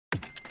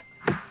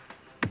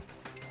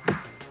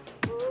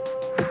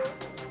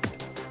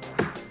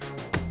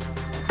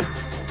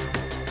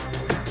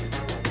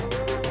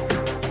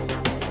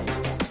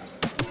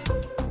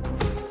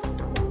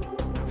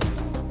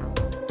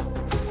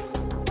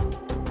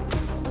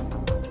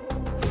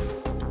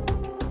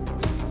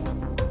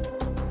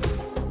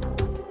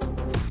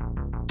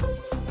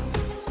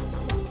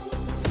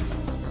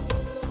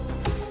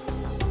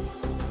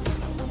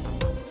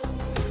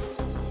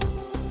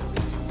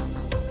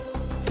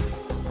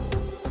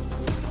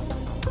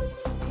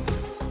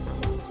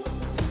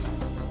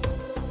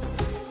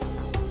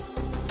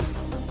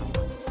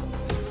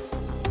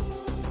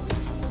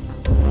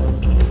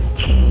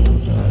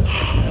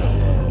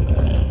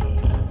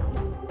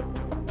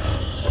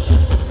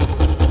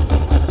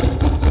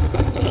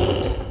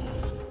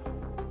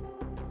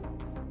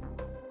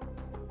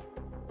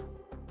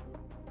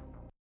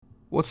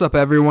What's up,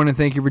 everyone, and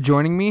thank you for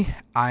joining me.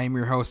 I am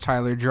your host,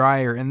 Tyler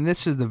Dreyer, and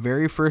this is the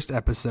very first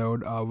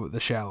episode of The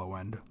Shallow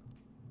End.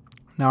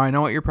 Now, I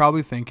know what you're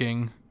probably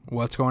thinking.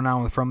 What's going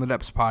on with From the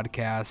Depths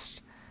podcast?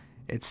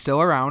 It's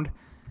still around.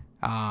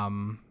 I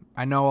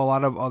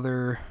know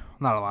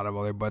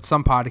but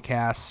some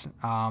podcasts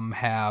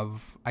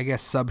have, I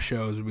guess,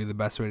 sub-shows would be the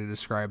best way to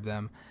describe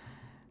them.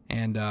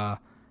 And,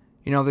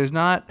 there's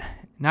not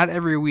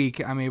every week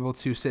I'm able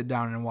to sit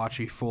down and watch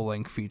a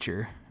full-length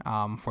feature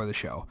for the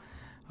show.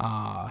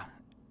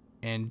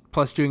 And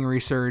plus doing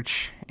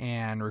research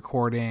and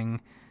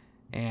recording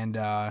and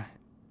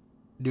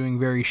doing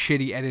very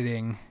shitty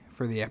editing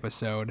for the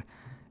episode.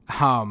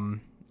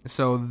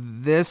 So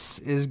this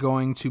is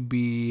going to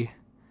be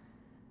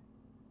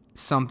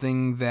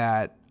something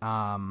that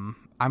I'll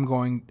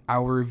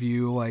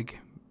review like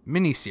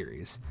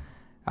mini-series.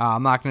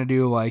 I'm not going to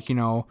do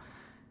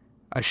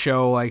a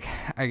show like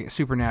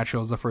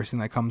Supernatural is the first thing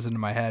that comes into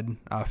my head.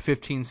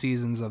 15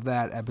 seasons of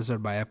that,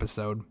 episode by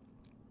episode.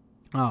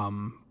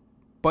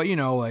 But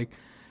a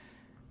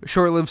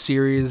short-lived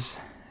series,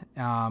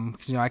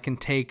 I can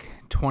take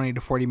 20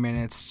 to 40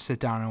 minutes to sit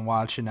down and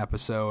watch an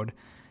episode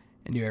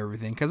and do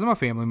everything. Because I'm a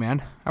family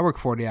man. I work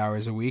 40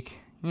 hours a week.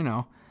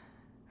 I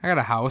got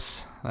a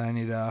house that I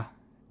need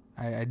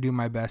I do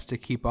my best to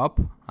keep up.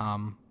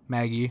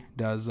 Maggie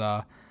does,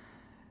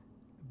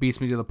 beats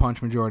me to the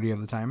punch majority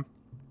of the time.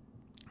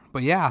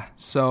 But yeah,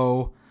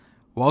 so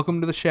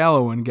welcome to The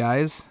Shallow End,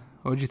 guys.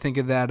 What'd you think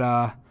of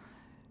that,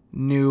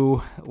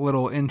 new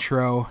little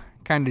intro?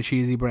 Kind of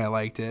cheesy, but I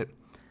liked it.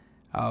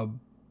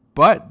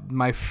 But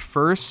my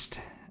first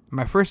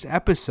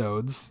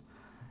episodes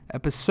are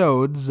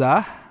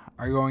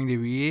going to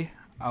be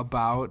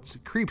about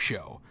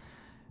Creepshow.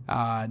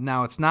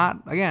 Now it's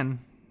not the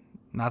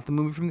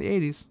movie from the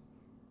 80s,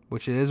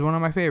 which it is one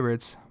of my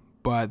favorites,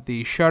 but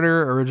the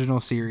Shudder original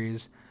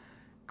series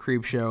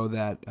Creepshow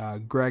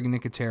that Greg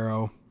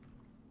Nicotero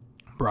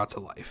brought to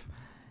life.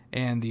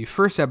 And the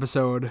first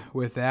episode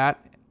with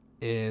that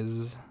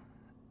is,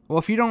 well,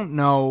 if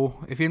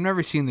you've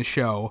never seen the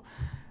show,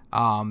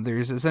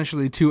 there's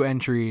essentially 2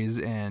 entries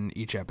in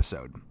each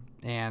episode.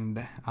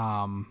 And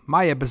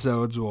my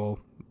episodes will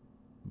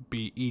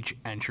be each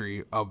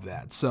entry of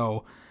that.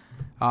 So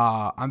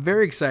I'm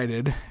very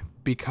excited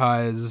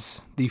because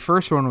the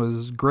first one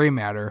was Gray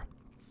Matter,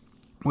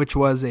 which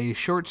was a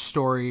short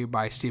story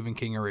by Stephen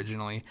King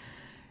originally.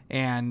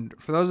 And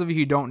for those of you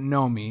who don't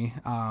know me,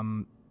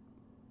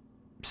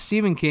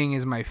 Stephen King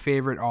is my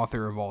favorite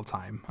author of all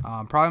time,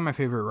 probably my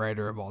favorite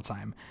writer of all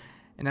time.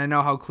 And I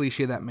know how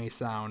cliche that may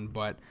sound,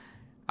 but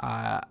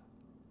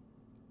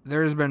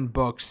there's been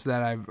books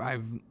that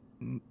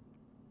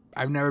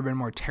I've never been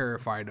more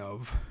terrified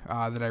of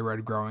that I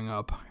read growing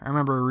up. I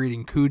remember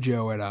reading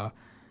Cujo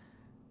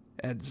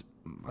at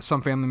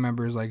some family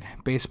members'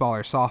 baseball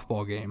or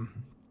softball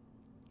game,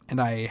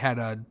 and I had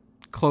to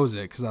close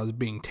it because I was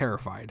being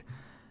terrified.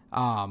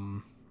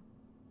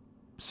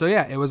 So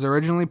yeah, it was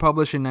originally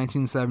published in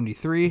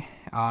 1973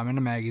 in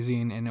a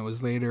magazine, and it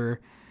was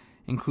later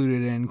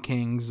included in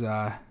King's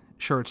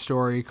short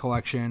story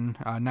collection,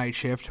 Night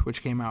Shift,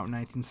 which came out in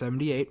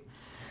 1978.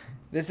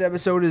 This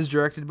episode is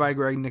directed by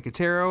Greg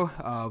Nicotero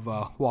of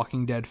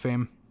Walking Dead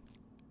fame.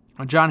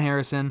 John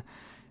Harrison.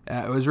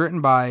 It was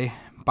written by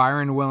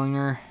Byron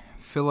Willinger,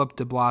 Philip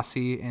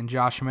DeBlasi, and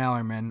Josh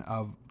Malerman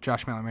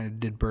who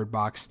did Bird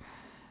Box.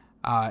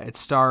 It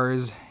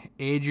stars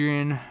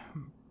Adrienne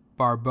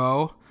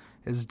Barbeau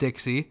as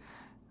Dixie.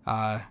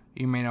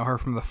 You may know her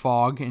from The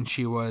Fog, and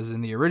she was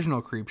in the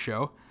original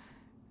Creepshow,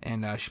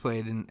 and she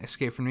played in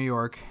Escape from New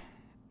York.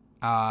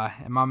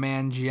 And my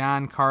man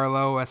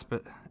Giancarlo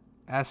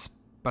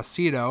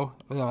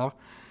Esposito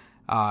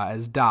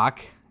as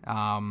Doc.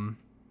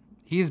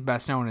 He's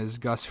best known as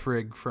Gus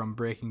Fring from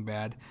Breaking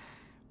Bad.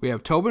 We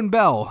have Tobin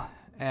Bell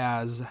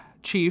as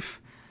Chief.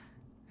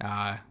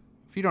 If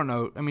you don't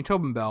know,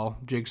 Tobin Bell,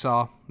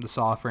 Jigsaw, the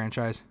Saw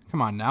franchise.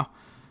 Come on now.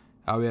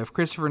 We have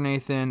Christopher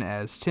Nathan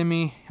as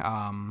Timmy.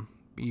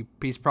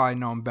 He's probably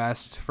known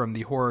best from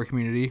the horror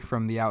community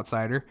from The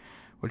Outsider,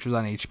 which was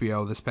on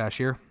HBO this past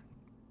year.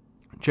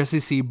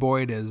 Jesse C.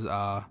 Boyd is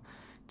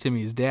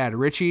Timmy's dad,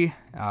 Richie.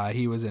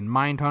 He was in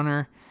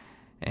Mindhunter.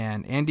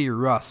 And Andy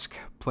Rusk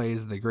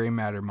plays the Gray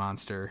Matter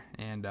monster.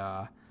 And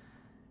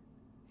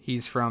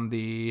he's from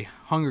the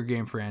Hunger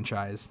Game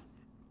franchise.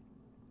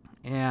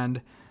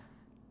 And,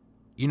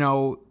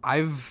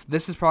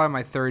 this is probably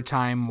my 3rd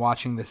time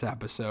watching this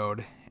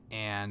episode.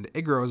 And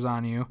it grows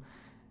on you.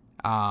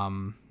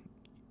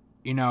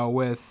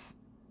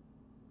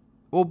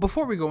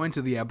 Before we go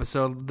into the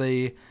episode,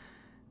 the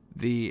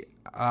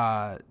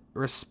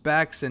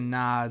respects and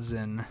nods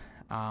and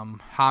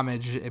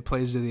homage it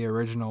plays to the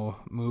original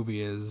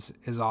movie is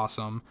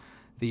awesome.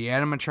 The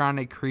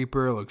animatronic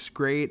creeper looks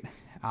great.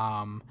 It's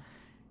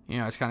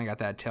kind of got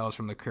that Tales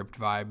from the Crypt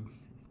vibe.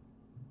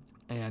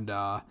 And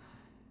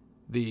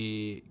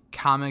the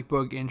comic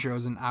book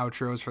intros and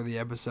outros for the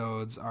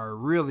episodes are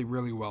really,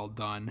 really well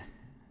done.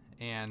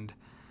 And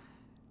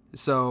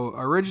so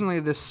originally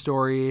this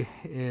story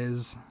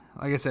is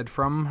like I said,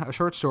 from a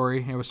short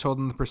story. It was told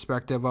in the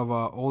perspective of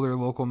an older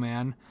local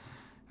man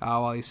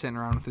while he's sitting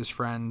around with his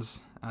friends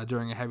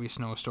during a heavy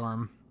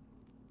snowstorm.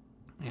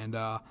 And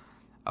a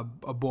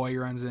boy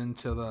runs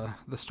into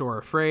the store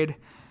afraid.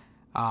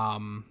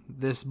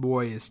 This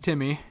boy is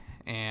Timmy,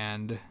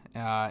 and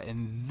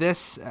in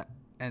this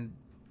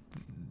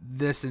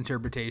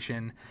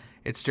interpretation,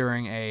 it's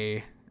during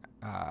a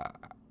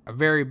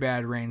very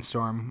bad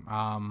rainstorm.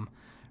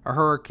 A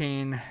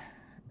hurricane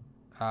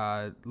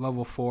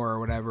level 4 or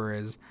whatever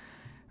is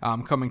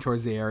coming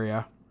towards the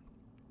area,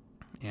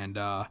 and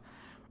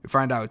we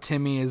find out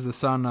Timmy is the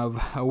son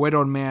of a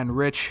widowed man,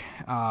 Rich,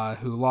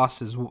 who lost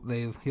his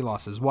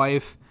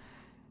wife,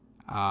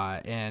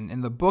 and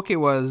in the book it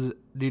was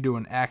due to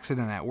an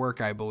accident at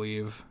work, I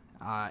believe,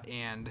 but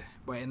in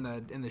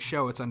the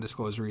show it's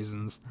undisclosed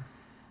reasons.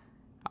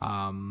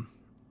 And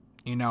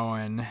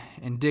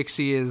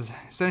Dixie is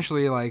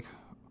essentially like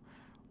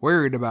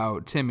worried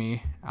about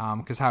Timmy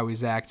because how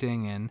he's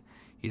acting, and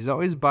he's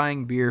always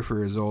buying beer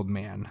for his old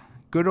man.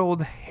 Good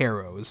old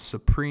Harrow's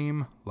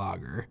Supreme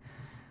Lager.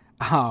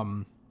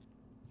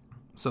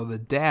 So the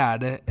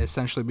dad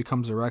essentially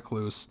becomes a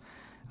recluse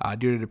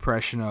due to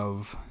depression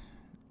of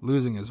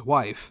losing his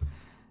wife,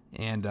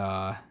 and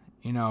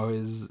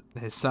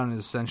his son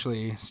is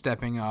essentially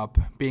stepping up,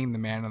 being the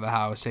man of the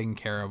house, taking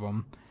care of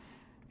him,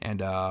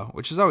 and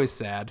which is always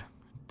sad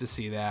to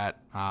see that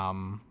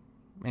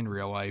in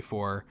real life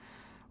or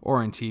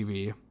in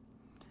TV.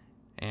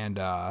 And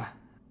I'm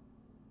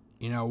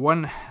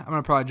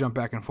gonna probably jump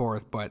back and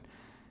forth, but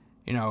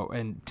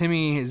and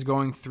Timmy is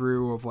going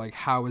through of like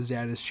how his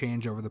dad has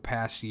changed over the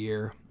past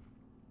year,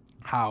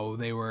 how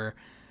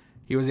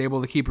he was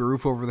able to keep a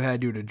roof over the head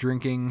due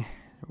to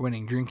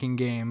winning drinking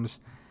games,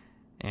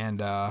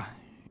 and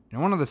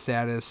one of the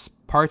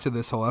saddest parts of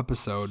this whole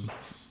episode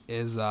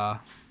is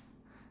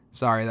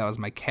sorry, that was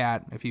my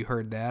cat if you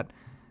heard that,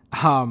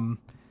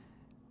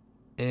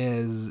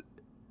 is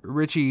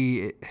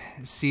Richie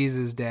sees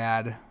his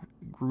dad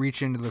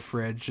reach into the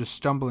fridge just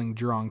stumbling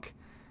drunk,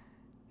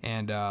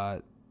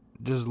 and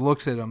just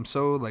looks at him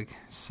so like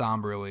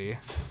somberly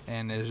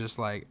and is just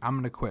like, I'm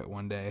gonna quit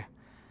one day.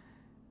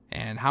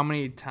 And how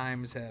many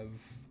times have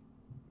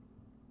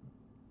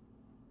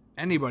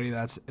anybody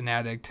that's an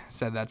addict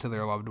said that to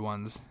their loved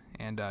ones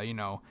and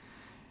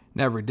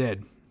never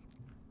did.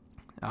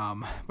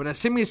 But as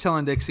Timmy is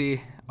telling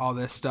Dixie all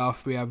this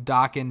stuff, we have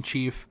Doc and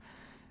Chief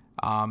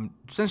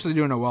essentially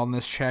doing a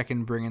wellness check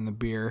and bringing the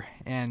beer,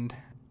 and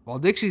while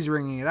Dixie's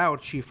wringing it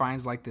out, she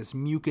finds like this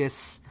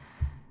mucus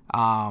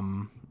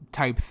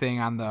type thing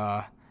on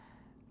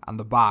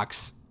the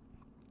box.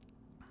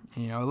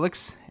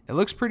 It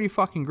looks pretty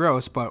fucking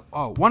gross, but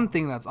one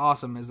thing that's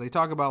awesome is they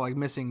talk about like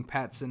missing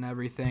pets and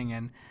everything,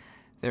 and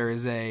there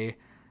is like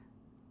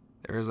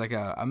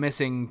a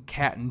missing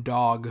cat and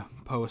dog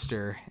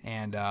poster,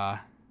 and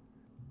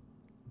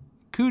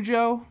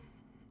Cujo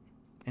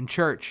and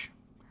Church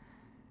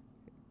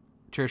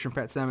from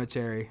Pet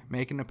Cemetery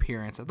make an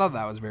appearance. I thought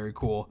that was very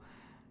cool,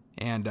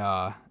 and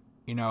there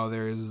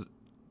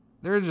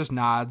are just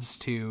nods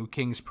to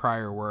King's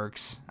prior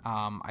works.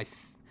 I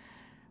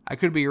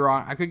could be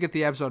wrong. I could get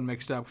the episode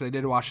mixed up because I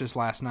did watch this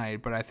last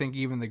night, but I think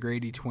even the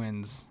Grady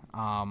twins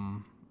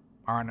are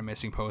on a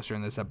missing poster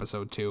in this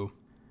episode too.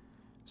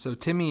 So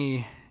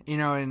Timmy,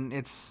 and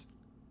it's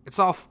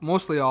all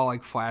mostly all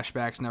like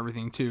flashbacks and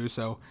everything too.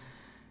 So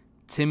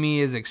Timmy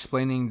is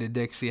explaining to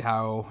Dixie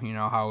how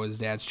his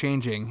dad's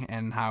changing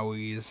and how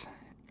he's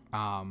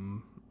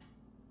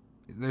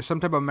there's some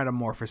type of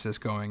metamorphosis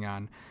going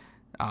on.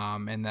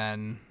 And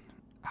then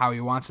how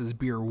he wants his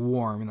beer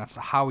warm, and that's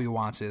how he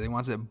wants it. He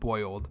wants it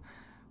boiled,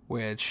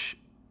 which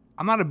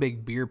I'm not a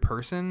big beer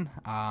person.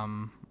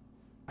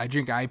 I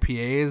drink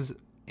IPAs,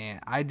 and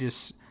I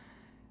just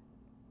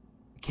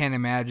can't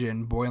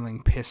imagine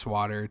boiling piss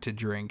water to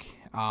drink.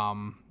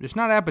 It's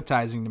not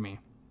appetizing to me.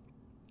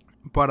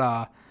 But,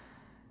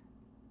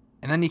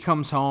 and then he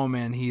comes home,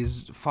 and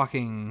he's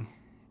fucking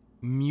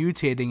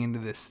mutating into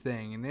this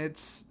thing, and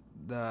it's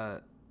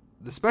the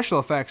special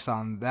effects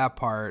on that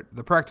part,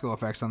 the practical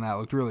effects on that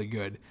looked really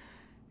good.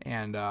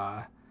 And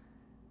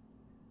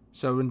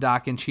so when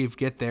Doc and Chief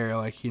get there,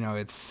 like,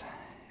 it's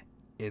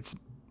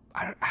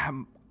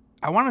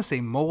I want to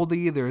say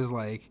moldy. There's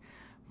like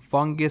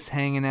fungus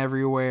hanging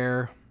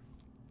everywhere.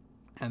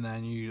 And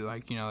then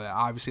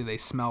obviously they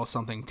smell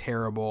something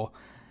terrible.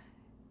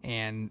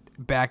 And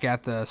back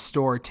at the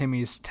store,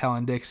 Timmy's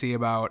telling Dixie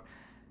about,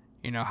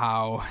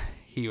 how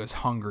he was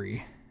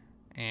hungry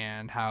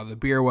and how the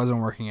beer wasn't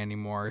working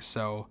anymore,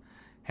 so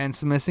hence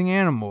the missing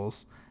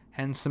animals,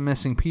 hence the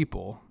missing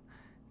people.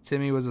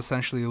 Timmy was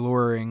essentially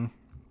luring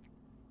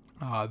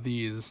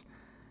these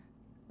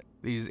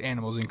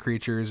animals and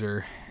creatures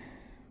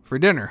for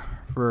dinner,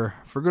 for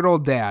good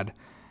old Dad.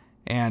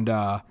 And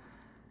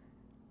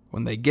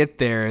when they get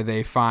there,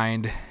 they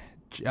find,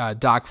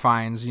 Doc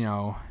finds,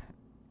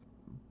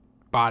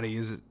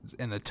 bodies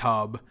in the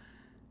tub,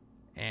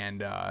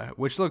 and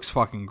which looks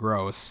fucking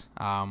gross.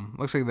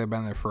 Looks like they've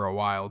been there for a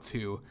while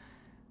too.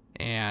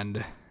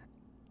 And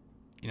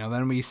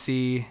then we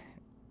see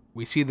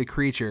we see the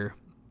creature,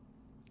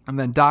 and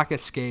then Doc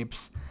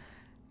escapes,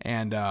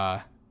 and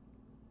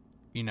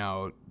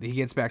he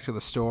gets back to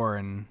the store,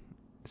 and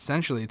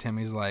essentially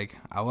Timmy's like,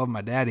 I love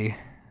my daddy.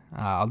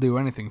 I'll do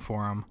anything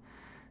for him.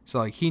 So,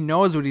 like, he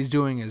knows what he's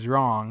doing is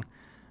wrong,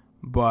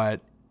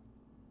 but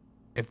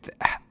if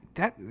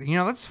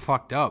that's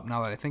fucked up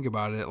now that I think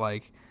about it.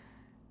 Like,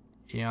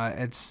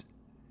 it's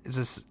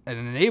just an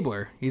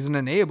enabler. He's an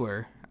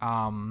enabler.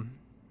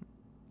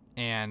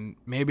 And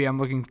maybe I'm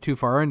looking too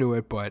far into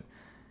it, but,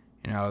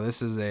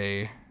 this is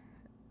a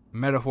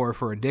metaphor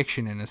for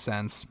addiction in a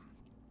sense.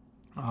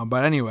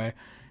 But anyway,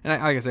 and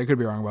like I guess I could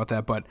be wrong about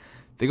that, but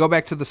they go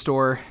back to the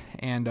store,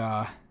 and,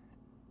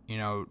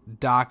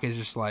 Doc is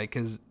just like,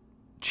 because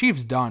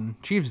Chief's done.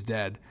 Chief's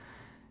dead.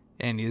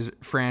 And he's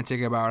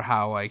frantic about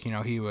how, like,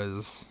 he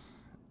was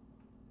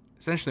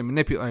essentially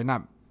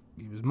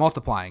he was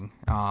multiplying.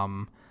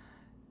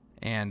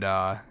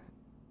 And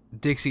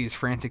Dixie's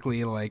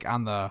frantically, like,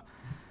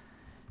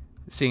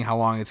 seeing how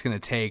long it's going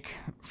to take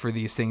for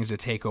these things to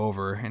take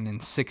over. And in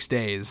 6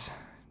 days,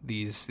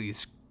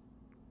 these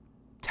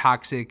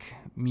toxic,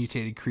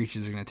 mutated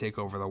creatures are going to take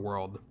over the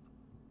world.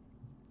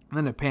 And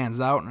then it pans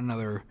out in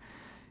another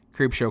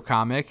Creepshow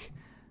comic.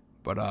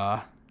 But,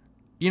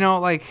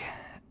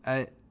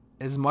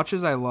 as much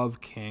as I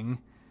love King,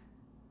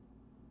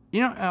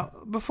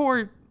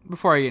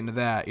 before I get into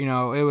that,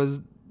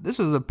 this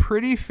was a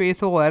pretty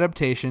faithful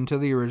adaptation to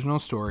the original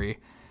story.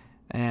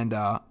 And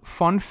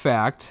fun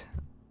fact,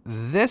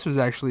 this was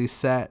actually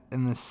set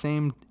in the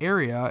same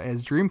area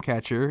as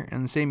Dreamcatcher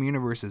and the same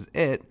universe as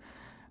It.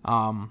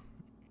 I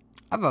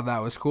thought that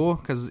was cool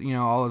because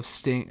all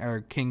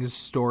of King's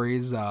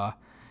stories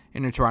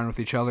intertwine with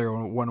each other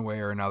one way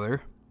or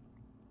another.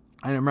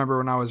 I remember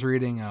when I was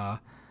reading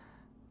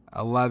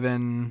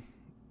 11.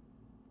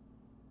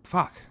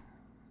 Fuck,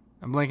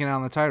 I'm blanking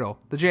on the title.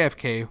 The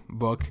JFK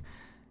book.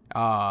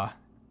 I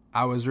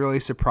was really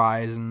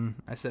surprised, and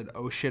I said,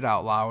 "Oh shit"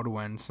 out loud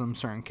when some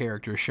certain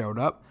characters showed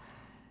up.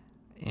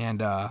 And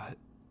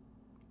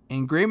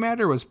Gray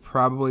Matter was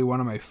probably one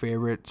of my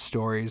favorite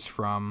stories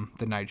from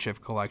the Night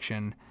Shift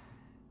collection.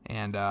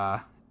 And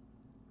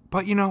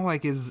but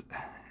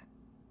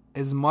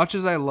as much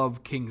as I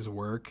love King's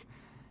work,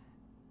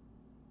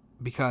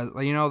 because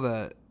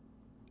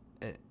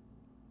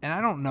and I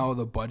don't know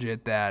the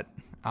budget that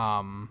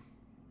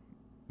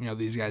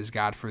these guys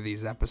got for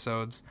these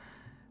episodes.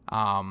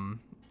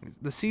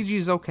 The CG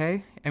is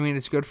okay. I mean,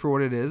 it's good for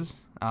what it is.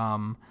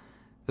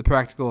 The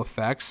practical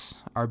effects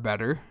are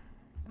better.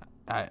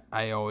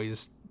 I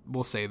always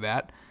will say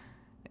that.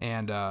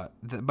 And I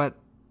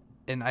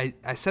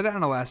said it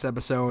on the last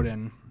episode,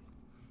 and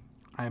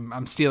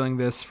I'm stealing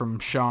this from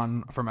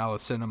Sean from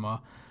Alice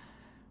Cinema.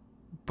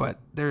 But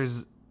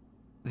the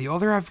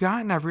older I've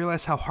gotten, I've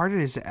realized how hard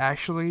it is to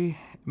actually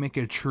make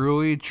a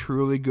truly,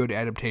 truly good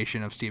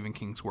adaptation of Stephen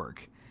King's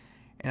work.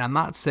 And I'm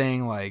not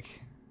saying,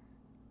 like,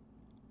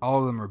 all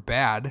of them are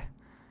bad,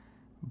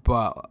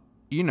 but,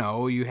 you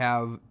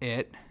have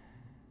It,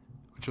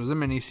 which was a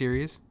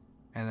miniseries,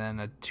 and then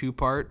a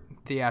 2-part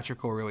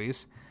theatrical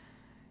release.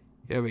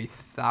 You have a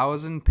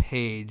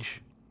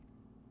 1,000-page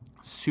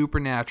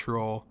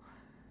supernatural,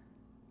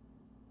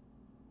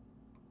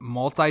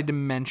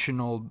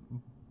 multi-dimensional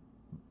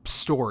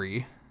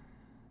story,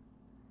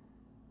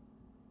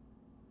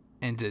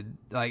 and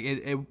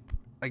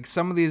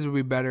some of these would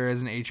be better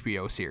as an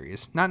HBO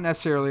series, not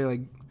necessarily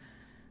like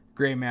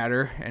Gray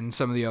Matter and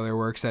some of the other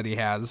works that he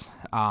has.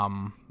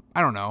 I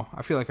don't know.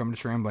 I feel like I'm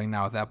just rambling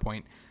now at that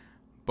point,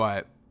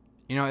 but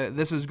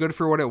this was good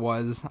for what it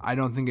was. I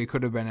don't think it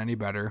could have been any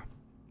better.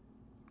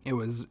 It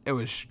was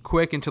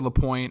quick and to the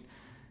point,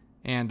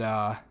 and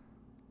that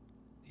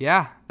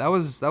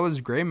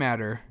was Gray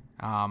Matter.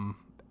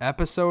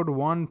 Episode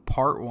 1,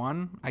 part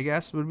 1, I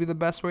guess would be the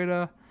best way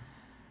to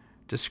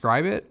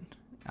describe it.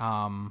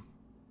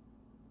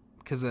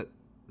 Because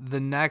the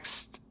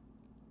next,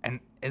 and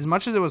as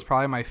much as it was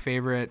probably my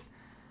favorite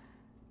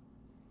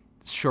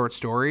short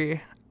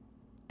story,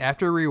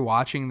 after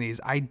rewatching these,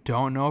 I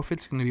don't know if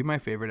it's going to be my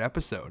favorite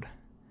episode.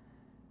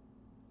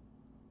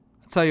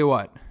 I'll tell you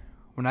what,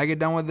 when I get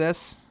done with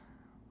this,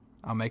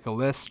 I'll make a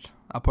list,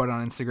 I'll put it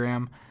on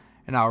Instagram,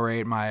 and I'll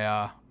rate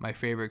my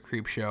favorite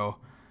Creepshow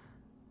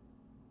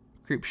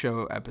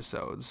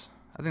episodes.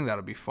 I think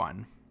that'll be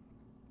fun.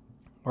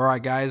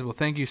 Alright guys, well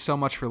thank you so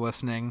much for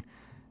listening,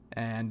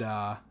 and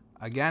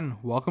again,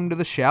 welcome to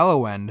the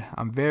shallow end.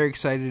 I'm very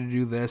excited to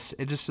do this.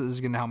 It just is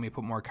going to help me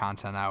put more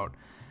content out.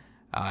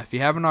 If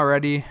you haven't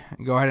already,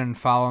 go ahead and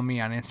follow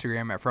me on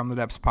Instagram at From the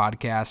Depths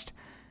Podcast.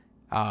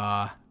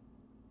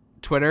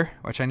 Twitter,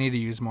 which I need to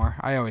use more.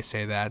 I always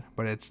say that,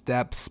 but it's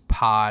Depths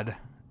Pod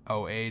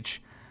OH.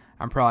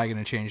 I'm probably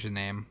going to change the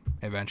name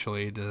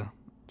eventually to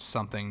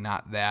something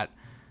not that.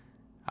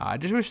 I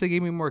just wish they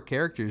gave me more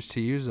characters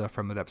to use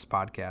From the Depths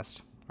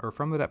Podcast. Or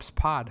From the Depths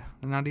Pod.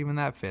 Not even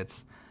that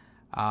fits.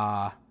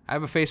 I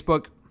have a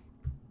Facebook.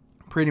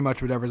 Pretty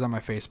much whatever's on my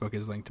Facebook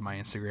is linked to my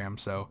Instagram.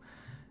 So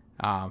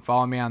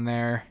follow me on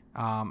there.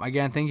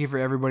 Again, thank you for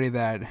everybody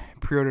that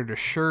pre-ordered a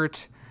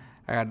shirt.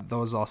 I got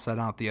those all set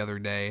out the other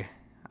day.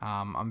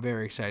 I'm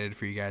very excited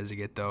for you guys to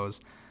get those.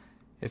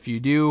 If you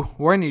do,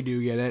 when you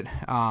do get it,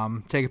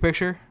 take a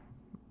picture,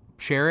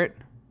 share it.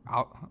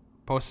 I'll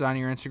post it on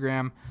your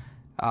Instagram.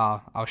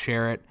 I'll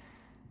share it.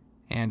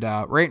 And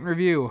rate and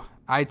review.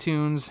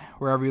 iTunes,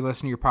 wherever you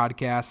listen to your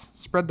podcasts.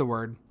 Spread the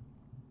word.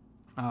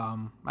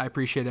 I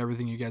appreciate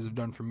everything you guys have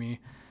done for me.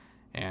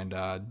 And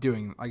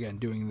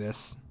doing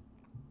this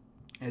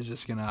is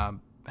just going to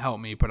help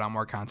me put out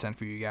more content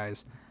for you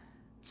guys.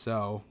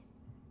 So,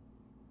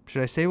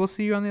 should I say we'll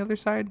see you on the other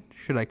side?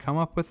 Should I come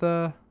up with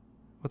a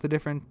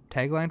different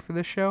tagline for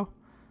this show?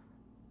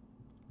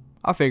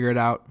 I'll figure it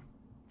out.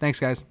 Thanks,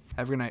 guys.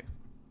 Have a good night.